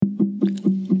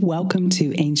Welcome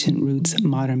to Ancient Roots,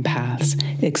 Modern Paths,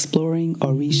 exploring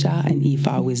Orisha and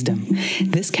Ifa wisdom.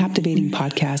 This captivating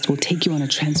podcast will take you on a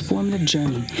transformative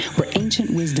journey where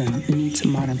ancient wisdom meets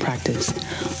modern practice.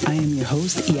 I am your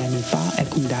host, Iyanifa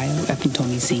Ekundayo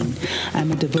Ekuntomisin.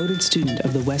 I'm a devoted student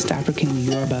of the West African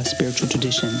Yoruba spiritual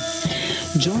tradition.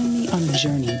 Join me on a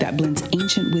journey that blends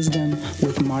ancient wisdom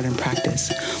with modern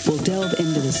practice. We'll delve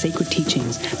into the sacred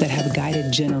teachings that have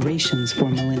guided generations for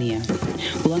millennia.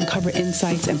 We'll uncover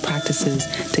insights and practices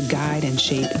to guide and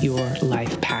shape your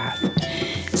life path.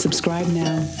 Subscribe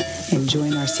now and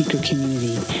join our secret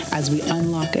community as we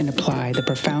unlock and apply the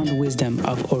profound wisdom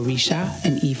of Orisha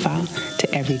and Ifa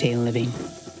to everyday living.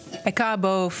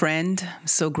 Ekabo, friend. I'm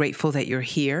so grateful that you're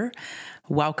here.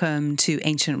 Welcome to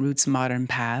Ancient Roots, Modern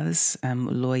Paths. I'm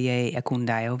Uloye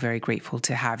Ekundayo. Very grateful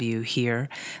to have you here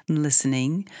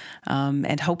listening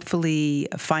and hopefully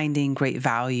finding great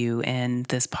value in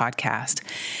this podcast.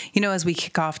 You know, as we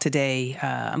kick off today,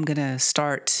 I'm going to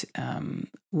start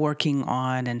working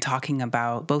on and talking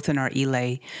about, both in our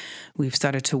Ile, we've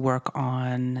started to work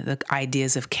on the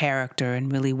ideas of character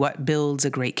and really what builds a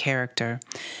great character,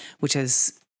 which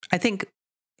is, I think,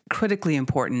 critically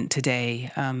important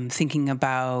today, thinking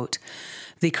about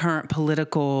the current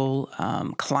political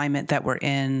climate that we're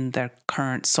in, the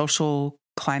current social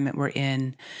climate we're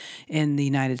in the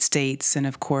United States, and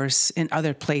of course in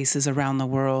other places around the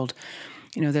world.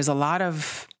 You know, there's a lot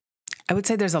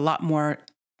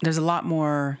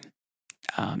more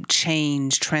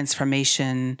change,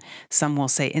 transformation. Some will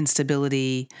say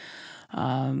instability.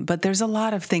 But there's a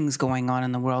lot of things going on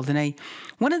in the world. And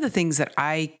one of the things that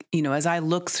as I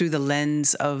look through the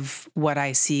lens of what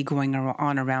I see going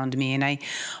on around me, and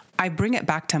I bring it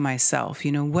back to myself,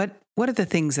 what are the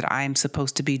things that I'm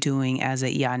supposed to be doing as a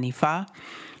Iyanifa?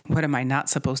 What am I not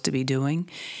supposed to be doing?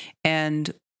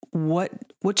 And what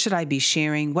should I be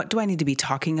sharing? What do I need to be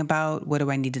talking about? What do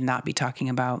I need to not be talking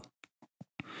about?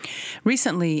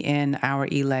 Recently in our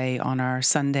Ile on our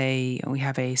Sunday, we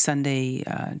have a Sunday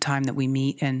time that we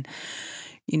meet. And,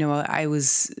 I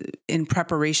was in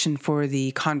preparation for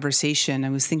the conversation, I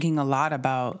was thinking a lot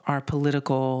about our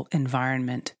political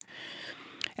environment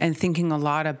and thinking a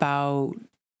lot about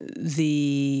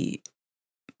the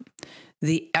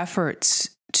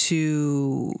efforts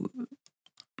to,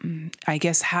 I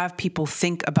guess, have people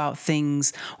think about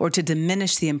things or to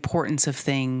diminish the importance of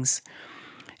things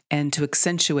and to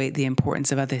accentuate the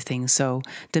importance of other things. So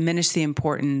diminish the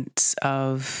importance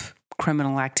of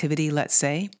criminal activity, let's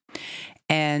say,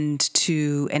 and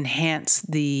to enhance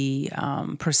the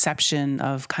perception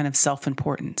of kind of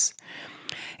self-importance.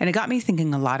 And it got me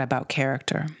thinking a lot about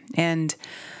character. And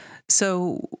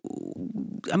so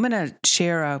I'm going to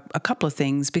share a couple of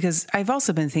things because I've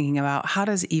also been thinking about how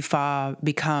does Ifa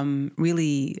become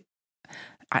really,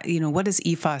 what does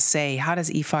Ifa say? How does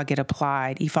Ifa get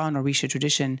applied? Ifa and Orisha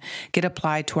tradition get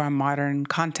applied to our modern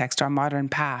context, our modern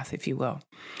path, if you will.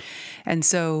 And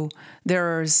so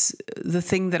there's the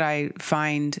thing that I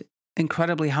find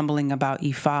incredibly humbling about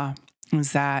Ifa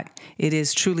is that it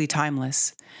is truly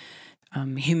timeless.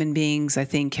 Human beings, I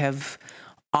think, have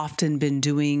often been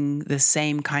doing the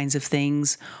same kinds of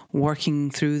things, working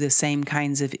through the same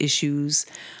kinds of issues.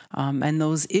 And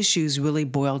those issues really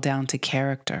boil down to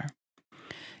character.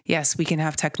 Yes, we can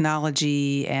have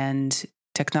technology and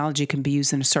technology can be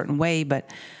used in a certain way, but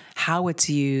how it's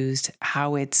used,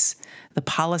 the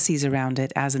policies around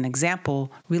it, as an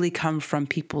example, really come from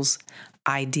people's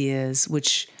ideas,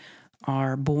 which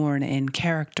are born in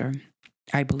character,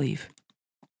 I believe.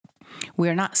 We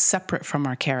are not separate from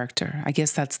our character. I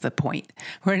guess that's the point.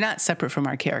 We're not separate from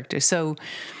our character. So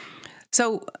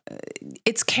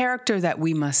it's character that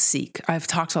we must seek. I've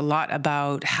talked a lot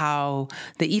about how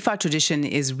the Ifa tradition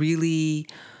is really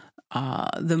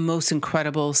the most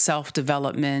incredible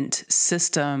self-development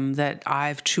system that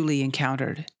I've truly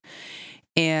encountered.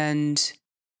 And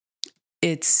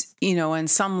it's, on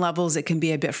some levels, it can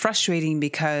be a bit frustrating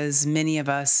because many of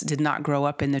us did not grow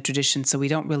up in the tradition, so we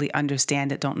don't really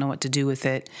understand it, don't know what to do with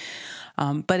it.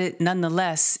 But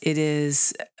nonetheless, it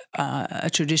is a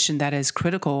tradition that is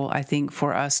critical, I think,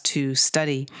 for us to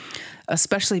study,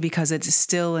 especially because it's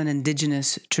still an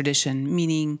indigenous tradition,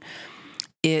 meaning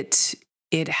it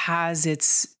has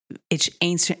its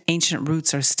ancient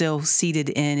roots are still seated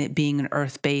in it being an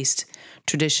earth-based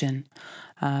tradition.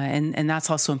 And that's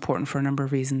also important for a number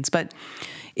of reasons. But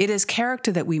it is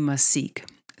character that we must seek.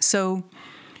 So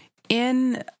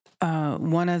in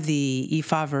one of the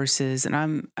Ifa verses, and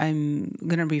I'm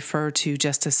going to refer to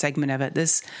just a segment of it.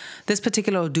 This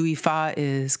particular Odu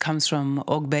Ifa comes from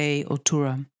Ogbe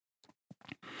Otura.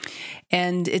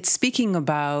 And it's speaking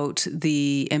about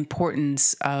the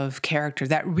importance of character,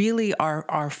 that really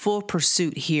our full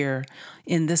pursuit here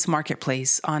in this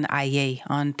marketplace on Aye,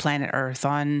 on planet Earth,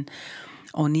 on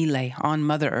Onile, on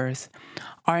Mother Earth.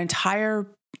 Our entire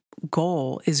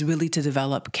goal is really to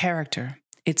develop character.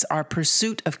 It's our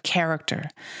pursuit of character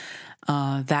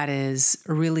that is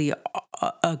really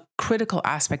a critical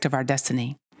aspect of our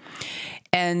destiny.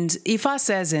 And Ifa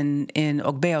says in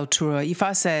Ogbeo Tura,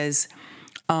 Ifa says,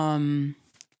 and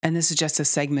this is just a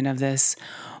segment of this,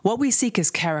 what we seek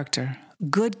is character,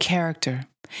 good character.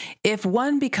 If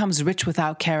one becomes rich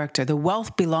without character, the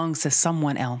wealth belongs to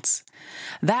someone else.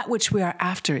 That which we are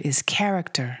after is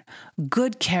character,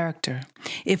 good character.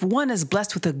 If one is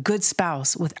blessed with a good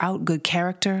spouse without good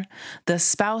character, the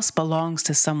spouse belongs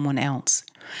to someone else.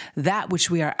 That which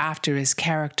we are after is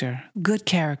character, good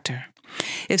character.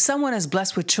 If someone is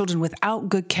blessed with children without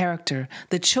good character,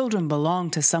 the children belong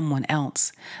to someone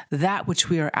else. That which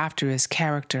we are after is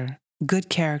character, good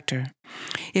character.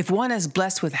 If one is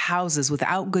blessed with houses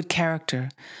without good character,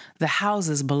 the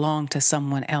houses belong to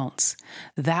someone else.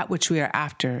 That which we are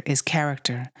after is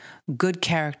character, good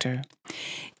character.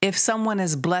 If someone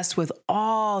is blessed with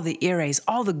all the ires,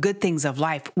 all the good things of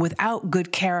life without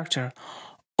good character,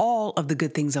 all of the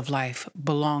good things of life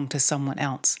belong to someone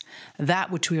else. That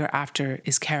which we are after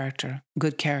is character,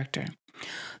 good character.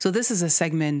 So this is a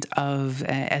segment of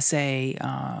an essay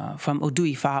from Odu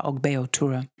Ifa Ogbeo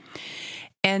Tura.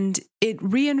 And it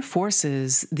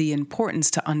reinforces the importance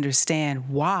to understand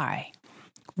why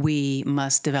we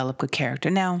must develop good character.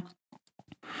 Now,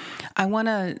 I want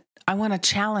to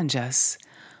challenge us.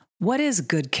 What is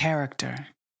good character?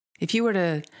 If you were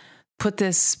to put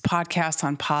this podcast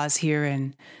on pause here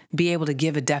and be able to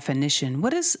give a definition,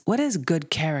 what is good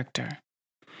character?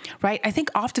 Right? I think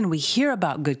often we hear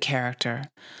about good character,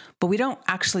 but we don't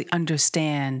actually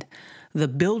understand the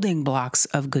building blocks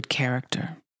of good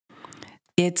character.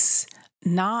 It's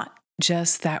not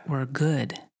just that we're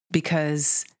good,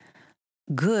 because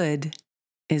good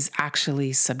is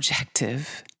actually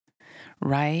subjective,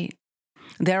 right?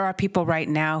 There are people right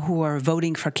now who are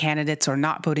voting for candidates or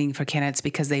not voting for candidates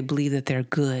because they believe that they're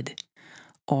good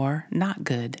or not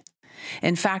good.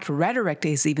 In fact, rhetoric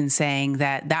is even saying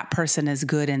that that person is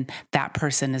good and that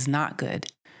person is not good.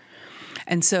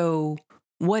 And so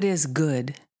what is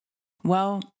good?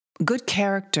 Well, good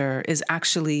character is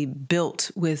actually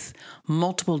built with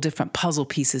multiple different puzzle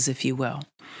pieces, if you will.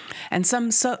 And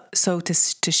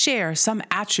to share some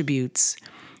attributes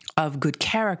of good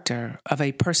character, of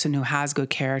a person who has good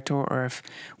character, or if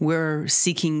we're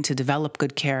seeking to develop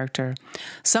good character,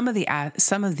 some of the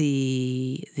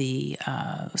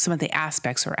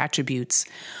aspects or attributes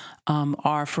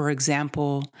are, for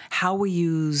example, how we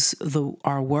use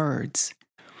our words.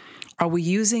 Are we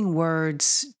using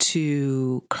words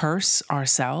to curse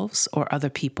ourselves or other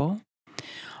people?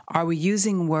 Are we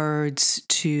using words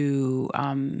to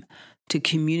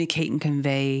communicate and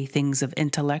convey things of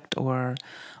intellect or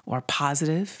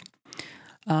positive?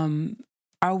 Do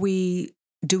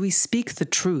we speak the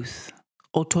truth?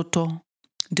 Ototo.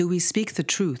 Do we speak the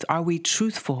truth? Are we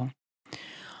truthful?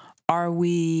 Do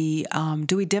we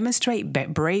demonstrate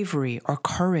bravery or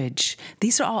courage?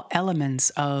 These are all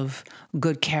elements of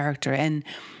good character. And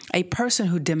a person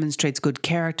who demonstrates good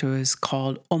character is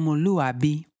called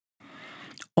omoluabi.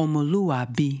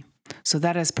 Omoluabi. So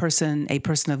that is a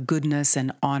person of goodness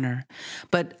and honor.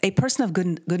 But a person of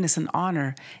goodness and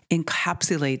honor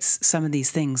encapsulates some of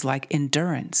these things like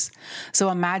endurance. So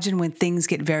imagine when things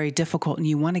get very difficult and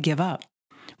you want to give up.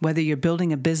 Whether you're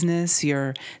building a business,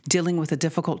 you're dealing with a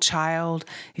difficult child,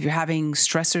 if you're having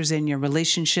stressors in your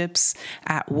relationships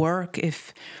at work,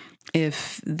 if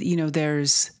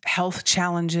there's health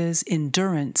challenges,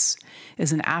 endurance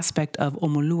is an aspect of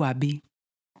omoluabi.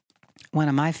 One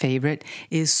of my favorite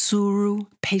is suru,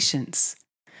 patience.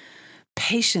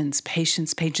 Patience.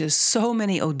 So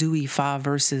many Odu Ifa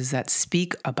verses that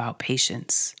speak about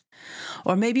patience.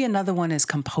 Or maybe another one is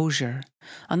composure.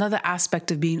 Another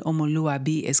aspect of being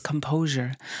omoluabi is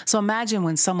composure. So imagine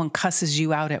when someone cusses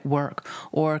you out at work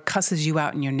or cusses you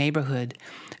out in your neighborhood,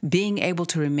 being able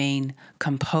to remain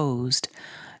composed,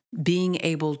 being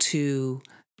able to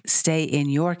stay in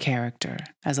your character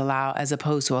as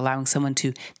opposed to allowing someone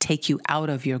to take you out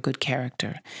of your good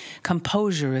character.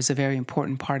 Composure is a very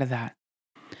important part of that.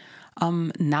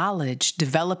 Knowledge,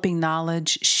 developing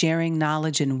knowledge, sharing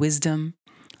knowledge and wisdom.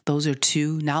 Those are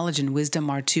two. Knowledge and wisdom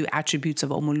are two attributes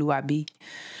of omoluabi.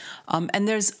 And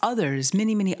there's others,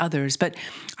 many, many others. But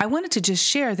I wanted to just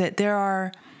share that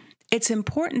it's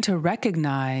important to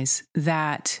recognize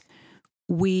that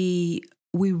we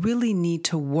really need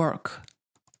to work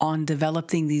on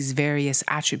developing these various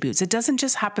attributes. It doesn't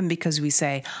just happen because we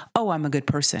say, oh, I'm a good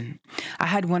person. I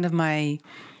had one of my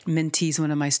mentees,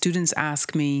 one of my students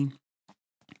ask me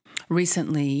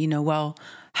recently, well,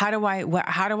 how do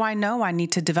I know I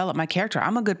need to develop my character?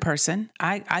 I'm a good person.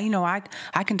 I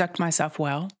conduct myself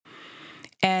well.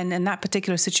 And in that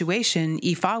particular situation,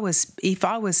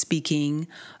 Ifa was speaking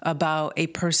about a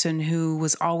person who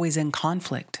was always in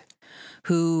conflict,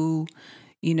 who,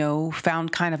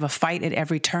 found kind of a fight at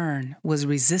every turn, was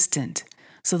resistant.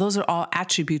 So those are all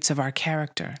attributes of our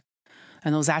character.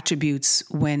 And those attributes,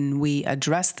 when we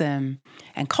address them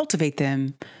and cultivate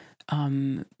them,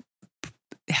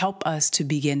 help us to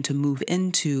begin to move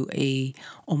into a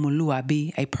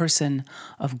omoluabi, a person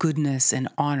of goodness and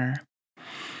honor.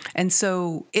 And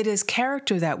so it is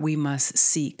character that we must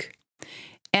seek.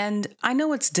 And I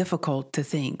know it's difficult to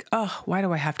think, oh, why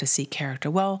do I have to seek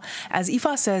character? Well, as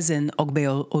Ifa says in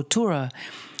Ogbe Otura,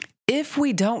 if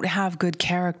we don't have good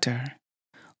character,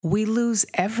 we lose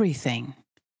everything.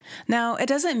 Now, it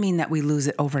doesn't mean that we lose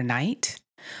it overnight.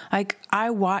 Like, I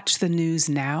watch the news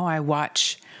now. I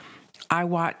watch a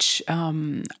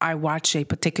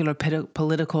particular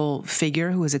political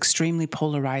figure who is extremely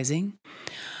polarizing.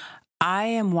 I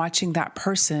am watching that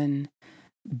person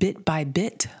bit by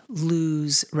bit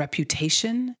lose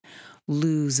reputation,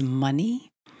 lose money,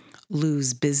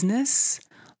 lose business,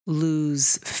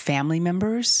 lose family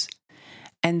members.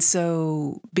 And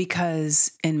so,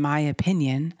 because in my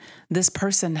opinion, this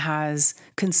person has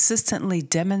consistently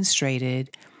demonstrated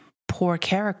poor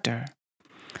character.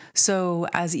 So,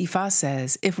 as Ifa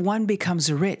says, if one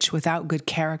becomes rich without good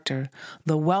character,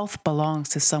 the wealth belongs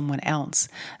to someone else.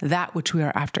 That which we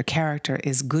are after character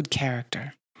is good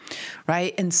character,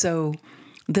 right? And so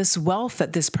this wealth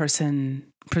that this person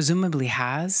presumably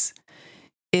has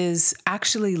is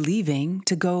actually leaving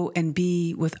to go and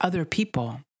be with other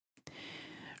people,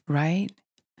 right?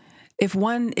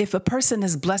 If a person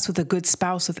is blessed with a good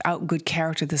spouse without good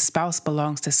character, the spouse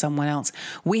belongs to someone else.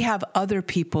 We have other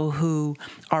people who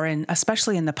are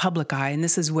especially in the public eye, and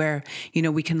this is where,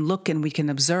 we can look and we can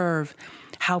observe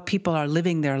how people are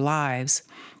living their lives,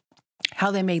 how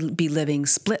they may be living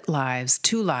split lives,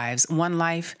 two lives, one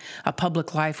life, a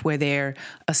public life where they're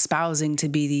espousing to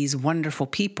be these wonderful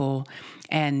people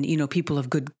and, people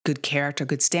of good character,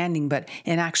 good standing, but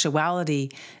in actuality,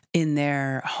 in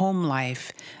their home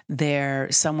life, they're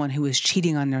someone who is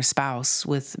cheating on their spouse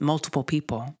with multiple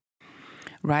people,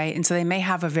 right? And so they may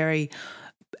have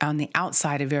on the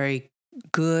outside, a very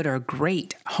good or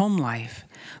great home life,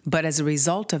 but as a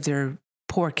result of their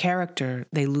poor character,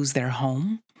 they lose their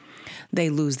home, they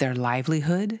lose their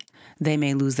livelihood, they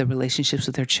may lose their relationships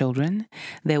with their children,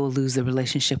 they will lose the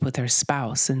relationship with their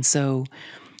spouse. And so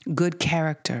good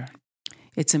character,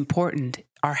 it's important.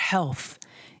 Our health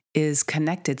is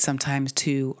connected sometimes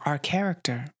to our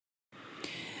character.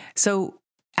 So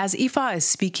as Ifa is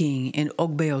speaking in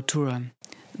Ogbe Otura,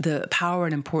 the power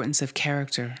and importance of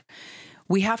character,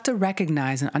 we have to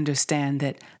recognize and understand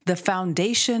that the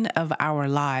foundation of our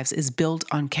lives is built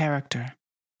on character.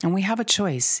 And we have a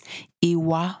choice.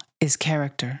 Iwa is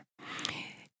character.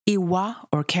 Iwa,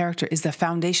 or character, is the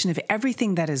foundation of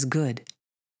everything that is good,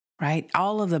 right?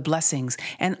 All of the blessings.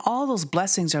 And all those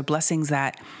blessings are blessings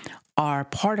that are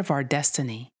part of our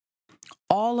destiny.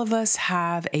 All of us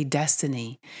have a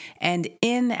destiny. And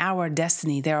in our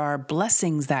destiny, there are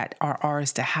blessings that are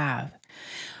ours to have.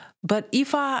 But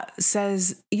Ifa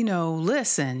says,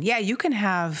 listen, yeah,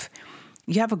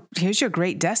 here's your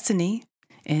great destiny.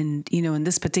 And, in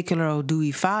this particular Odu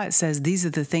Ifa, it says these are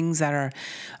the things that are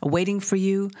waiting for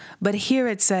you. But here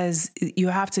it says you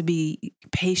have to be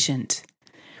patient,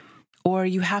 or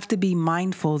you have to be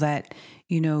mindful that,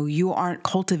 you aren't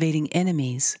cultivating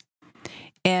enemies.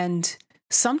 And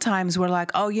sometimes we're like,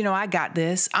 oh, I got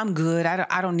this. I'm good.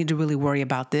 I don't need to really worry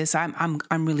about this. I'm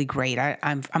really great.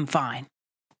 I'm fine.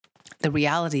 The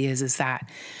reality is that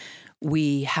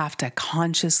we have to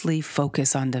consciously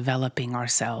focus on developing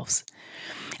ourselves.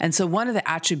 And so one of the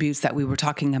attributes that we were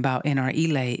talking about in our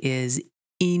Ile is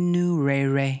inu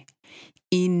rere.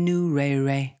 Inu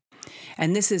rere.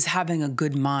 And this is having a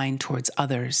good mind towards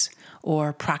others,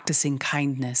 or practicing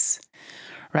kindness,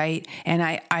 right? And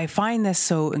I find this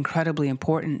so incredibly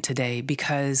important today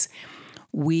because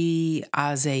we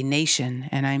as a nation,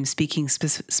 and I'm speaking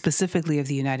specifically of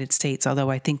the United States,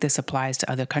 although I think this applies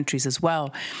to other countries as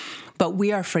well, but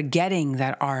we are forgetting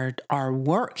that our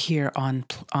work here on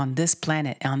this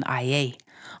planet, on Aye,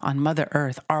 on Mother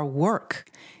Earth, our work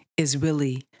is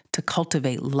really to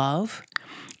cultivate love.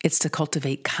 It's to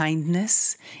cultivate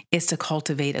kindness. It's to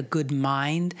cultivate a good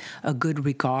mind, a good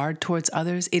regard towards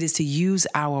others. It is to use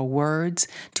our words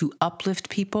to uplift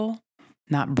people,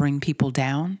 not bring people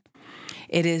down.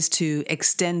 It is to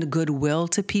extend goodwill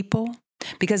to people.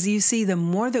 Because you see, the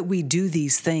more that we do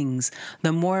these things,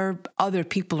 the more other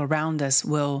people around us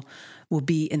will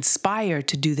be inspired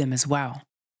to do them as well.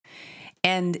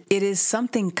 And it is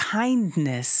something,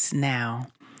 kindness now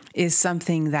is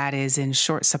something that is in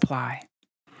short supply.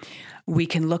 We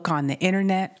can look on the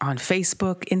internet, on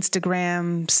Facebook,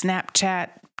 Instagram, Snapchat,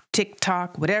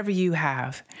 TikTok, whatever you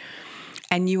have,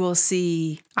 and you will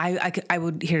see,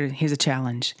 here's a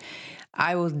challenge.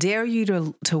 I will dare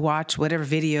you to watch whatever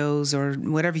videos or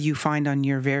whatever you find on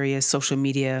your various social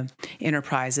media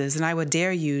enterprises, and I would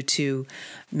dare you to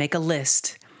make a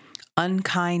list,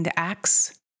 unkind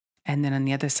acts, and then on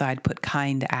the other side put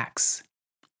kind acts.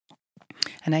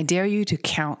 And I dare you to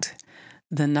count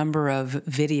the number of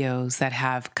videos that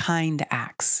have kind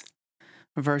acts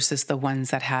versus the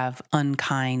ones that have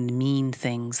unkind, mean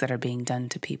things that are being done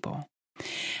to people.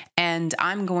 And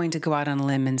I'm going to go out on a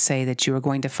limb and say that you are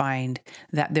going to find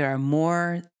that there are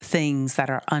more things that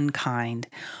are unkind,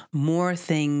 more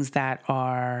things that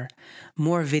are,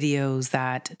 more videos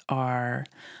that are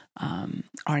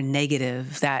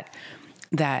negative, that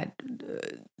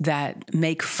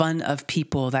make fun of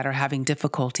people that are having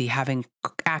difficulty, having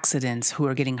accidents, who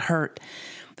are getting hurt,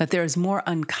 that there's more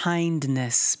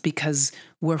unkindness because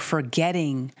we're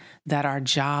forgetting that our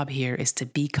job here is to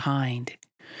be kind.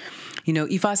 You know,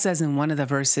 Ifa says in one of the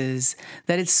verses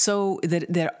that it's so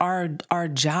that our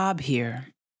job here,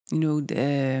 you know,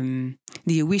 the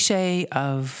Orisha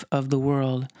of the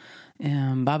world,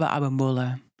 Baba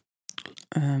Abambola,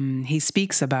 he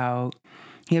speaks about.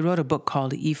 He wrote a book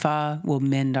called Ifa Will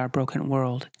Mend Our Broken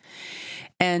World.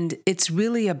 And it's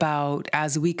really about,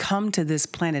 as we come to this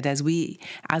planet, as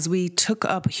we took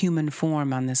up human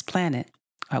form on this planet,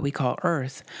 we call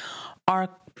Earth, our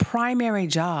primary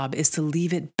job is to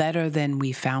leave it better than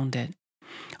we found it.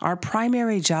 Our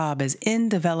primary job is in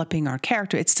developing our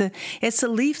character. It's to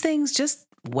leave things just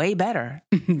way better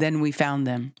than we found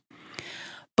them.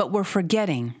 But we're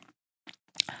forgetting.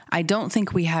 I don't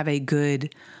think we have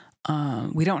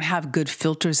we don't have good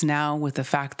filters now with the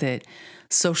fact that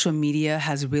social media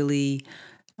has really,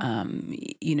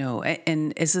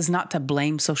 and this is not to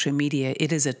blame social media.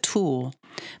 It is a tool,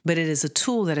 but it is a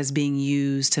tool that is being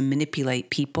used to manipulate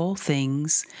people,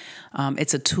 things.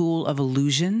 It's a tool of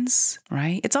illusions,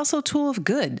 right? It's also a tool of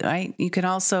good, right? You can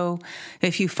also,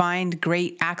 if you find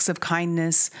great acts of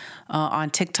kindness on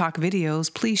TikTok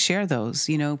videos, please share those,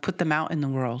 put them out in the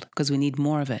world because we need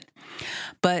more of it.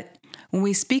 But when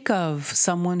we speak of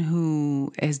someone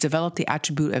who has developed the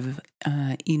attribute of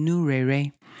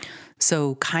inurere,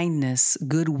 so kindness,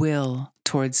 goodwill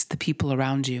towards the people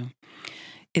around you,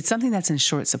 it's something that's in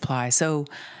short supply. So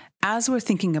as we're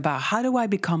thinking about how do I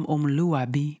become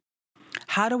omluabi,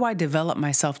 how do I develop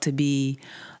myself to be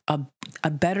a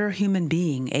better human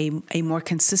being, a more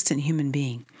consistent human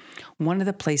being, one of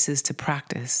the places to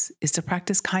practice is to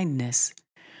practice kindness.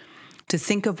 To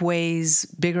think of ways,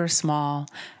 big or small.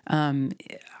 I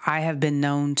have been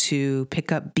known to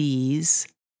pick up bees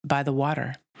by the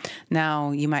water.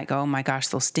 Now, you might go, oh my gosh,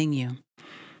 they'll sting you.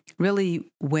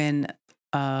 Really, when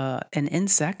an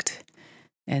insect,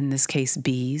 in this case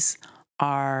bees,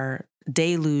 are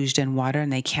deluged in water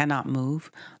and they cannot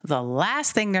move, the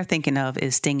last thing they're thinking of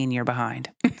is stinging your behind.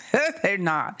 They're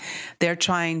not. They're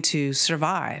trying to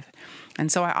survive.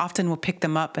 And so I often will pick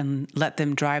them up and let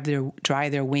them dry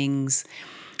their wings.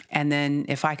 And then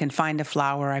if I can find a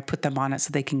flower, I put them on it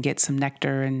so they can get some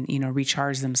nectar and,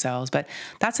 recharge themselves. But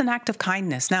that's an act of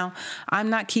kindness. Now, I'm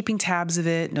not keeping tabs of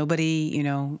it. Nobody,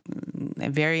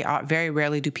 very, very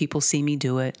rarely do people see me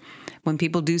do it. When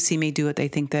people do see me do it, they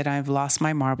think that I've lost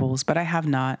my marbles, but I have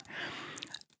not.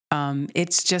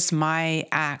 It's just my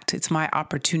act. It's my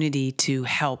opportunity to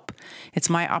help. It's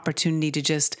my opportunity to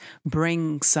just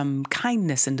bring some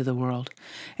kindness into the world.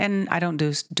 And I don't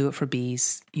do it for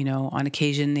bees. On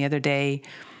occasion, the other day,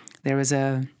 there was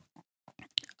a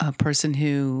person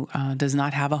who does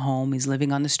not have a home. He's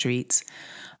living on the streets.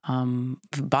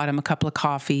 Bought him a couple of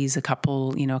coffees, a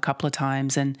couple of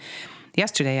times. And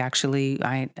yesterday, actually,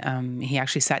 he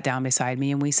actually sat down beside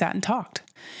me and we sat and talked.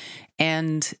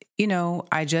 And,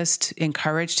 I just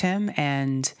encouraged him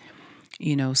and,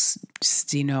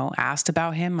 asked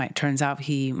about him. It turns out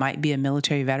he might be a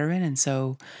military veteran. And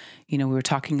so, we were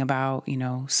talking about,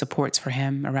 supports for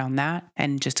him around that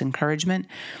and just encouragement.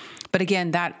 But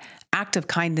again, that act of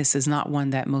kindness is not one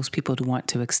that most people would want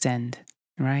to extend,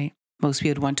 right? Most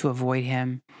people would want to avoid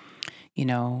him. He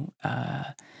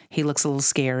looks a little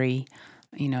scary.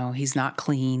 He's not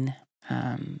clean.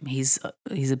 He's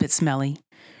a bit smelly.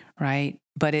 Right.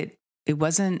 But there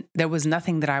was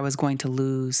nothing that I was going to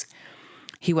lose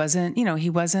He wasn't, he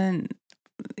wasn't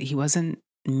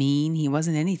mean. He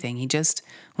wasn't anything. He just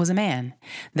was a man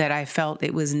that I felt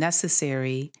it was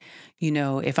necessary.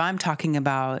 If I'm talking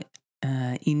about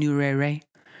inurere,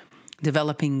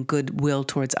 developing goodwill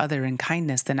towards other and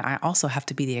kindness, then I also have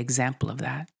to be the example of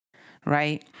that.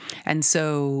 Right? And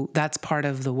so that's part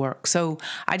of the work. So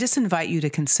I just invite you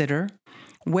to consider,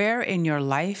 where in your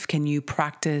life can you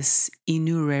practice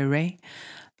inurere,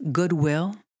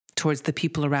 goodwill towards the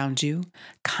people around you,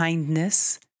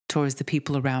 kindness towards the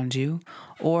people around you,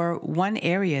 or one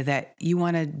area that you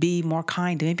want to be more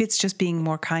kind. Maybe it's just being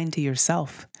more kind to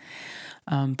yourself.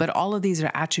 But all of these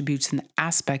are attributes and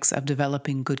aspects of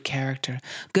developing good character.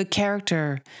 Good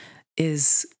character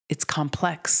it's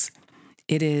complex.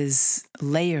 It is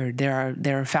layered.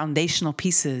 There are foundational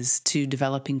pieces to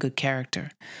developing good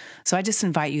character. So I just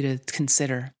invite you to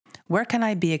consider, where can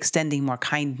I be extending more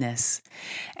kindness?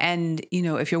 And,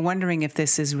 if you're wondering if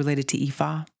this is related to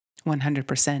Ifa,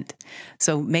 100%.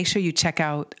 So make sure you check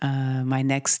out my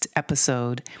next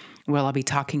episode, where I'll be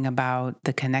talking about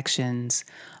the connections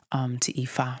to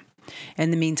Ifa.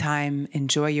 In the meantime,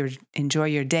 enjoy your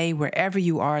day wherever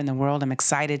you are in the world. I'm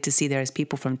excited to see there's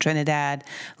people from Trinidad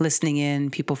listening in,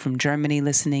 people from Germany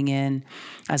listening in,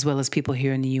 as well as people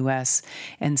here in the U.S.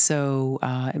 And so,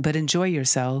 but enjoy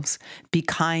yourselves. Be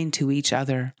kind to each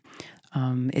other.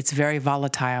 It's very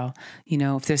volatile.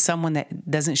 If there's someone that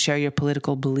doesn't share your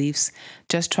political beliefs,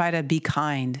 just try to be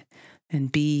kind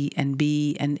and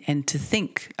to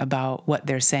think about what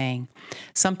they're saying.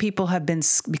 Some people have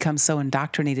become so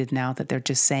indoctrinated now that they're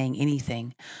just saying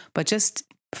anything. But just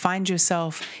find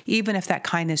yourself, even if that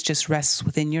kindness just rests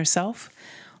within yourself,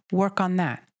 work on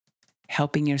that,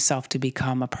 helping yourself to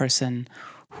become a person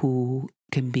who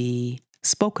can be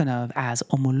spoken of as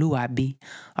omoluabi,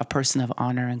 a person of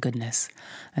honor and goodness.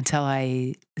 Until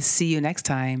I see you next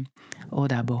time,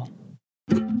 Odabo.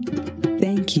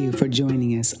 Thank you for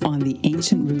joining us on the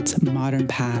Ancient Roots, Modern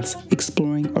Paths,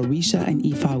 Exploring Orisha and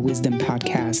Ifa Wisdom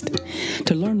podcast.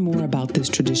 To learn more about this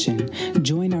tradition,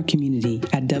 join our community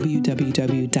at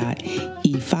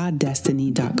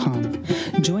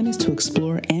www.ifadestiny.com. Join us to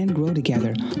explore and grow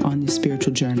together on this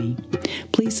spiritual journey.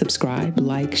 Please subscribe,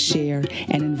 like, share,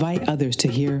 and invite others to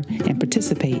hear and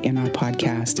participate in our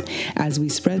podcast as we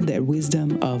spread the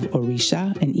wisdom of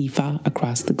Orisha and Ifa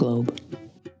across the globe.